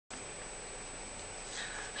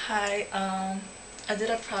Hi, I did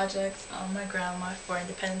a project on my grandma for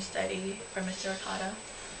independent study for Mr. Okada.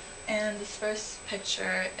 And this first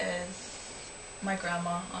picture is my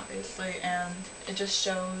grandma, obviously, and it just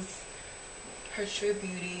shows her true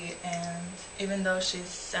beauty. And even though she's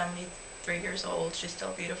 73 years old, she's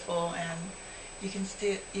still beautiful, and you can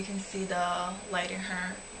see the light in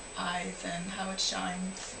her eyes and how it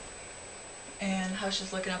shines, and how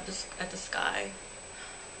she's looking up at the sky.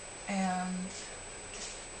 And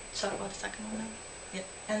just talk about the second one now. Yeah.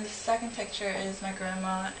 And the second picture is my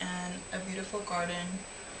grandma in a beautiful garden,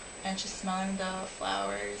 and she's smelling the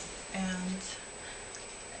flowers, and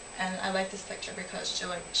I like this picture because she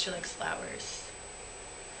likes flowers.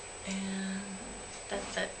 And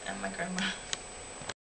that's it, and my grandma.